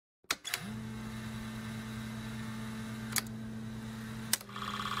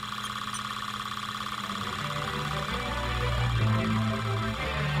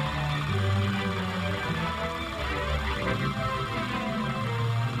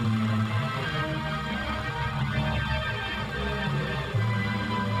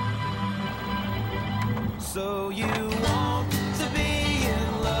you want to be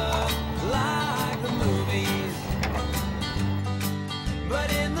in love like the movies,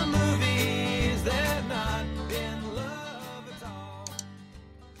 but in the movies they're not in love at all.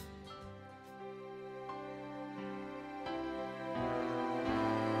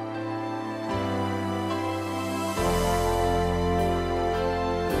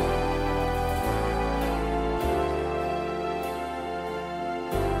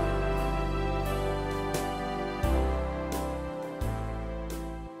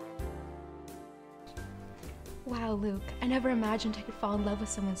 Wow, Luke, I never imagined I could fall in love with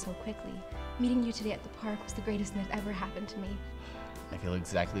someone so quickly. Meeting you today at the park was the greatest thing that ever happened to me. I feel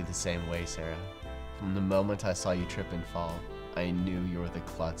exactly the same way, Sarah. From the moment I saw you trip and fall, I knew you were the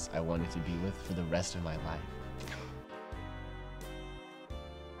klutz I wanted to be with for the rest of my life.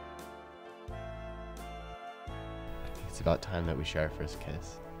 It's about time that we share our first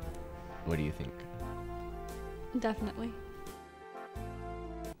kiss. What do you think? Definitely.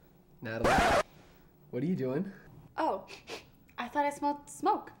 Natalie, what are you doing? Oh, I thought I smelled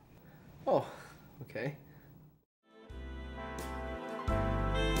smoke. Oh, okay.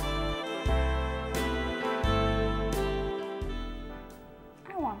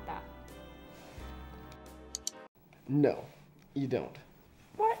 I want that. No, you don't.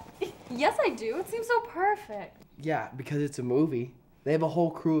 What? Yes, I do. It seems so perfect. Yeah, because it's a movie. They have a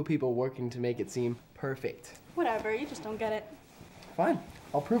whole crew of people working to make it seem perfect. Whatever, you just don't get it. Fine,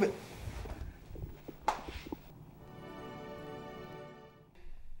 I'll prove it.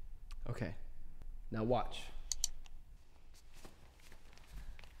 Okay, now watch.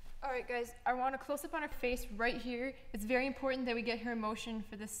 All right, guys, I want a close-up on her face right here. It's very important that we get her emotion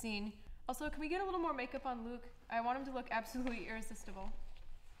for this scene. Also, can we get a little more makeup on Luke? I want him to look absolutely irresistible.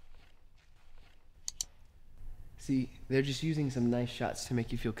 See, they're just using some nice shots to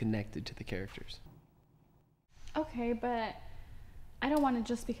make you feel connected to the characters. Okay, but I don't want it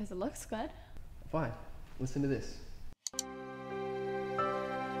just because it looks good. Fine, listen to this.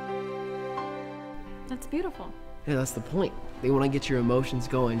 That's beautiful. Yeah, that's the point. They want to get your emotions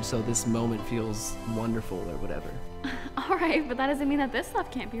going so this moment feels wonderful or whatever. All right, but that doesn't mean that this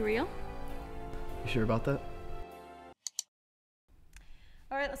stuff can't be real. You sure about that?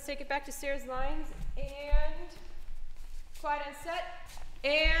 All right, let's take it back to Sarah's lines. And quiet and set.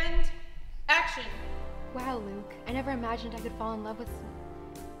 And action. Wow, Luke, I never imagined I could fall in love with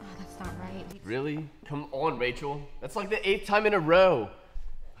Oh, that's not right. Really? Come on, Rachel. That's like the 8th time in a row.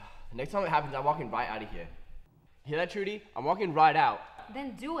 The next time it happens, I'm walking right out of here. Hear that, Trudy? I'm walking right out.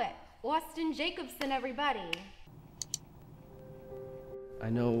 Then do it. Austin Jacobson, everybody. I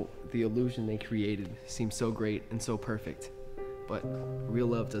know the illusion they created seems so great and so perfect, but real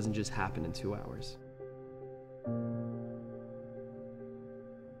love doesn't just happen in 2 hours.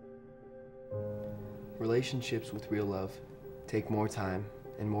 Relationships with real love take more time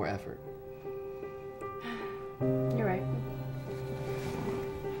and more effort. You're right.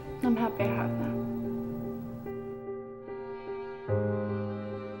 I'm happy I have that.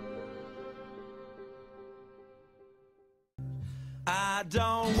 I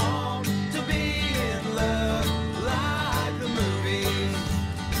don't want to be in love like the movies,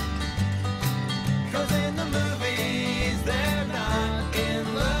 'cause in the movies they're not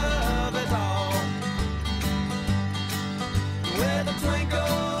in love at all. With a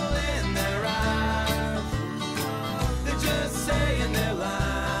twinkle in their eyes, they're just saying their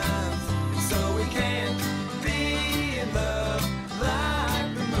lines, so we can't be in love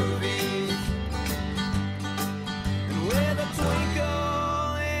like the movies. And with a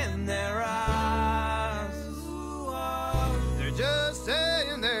twinkle in their eyes, they're just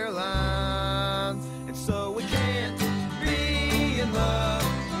saying their lines, and so we can't be in love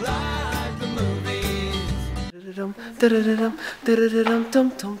like the movies. Da-da-dum, da-da-dum, da-da-dum,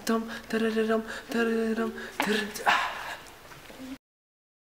 dum-dum-dum, da-da-dum, da-da-dum, da-da-dum.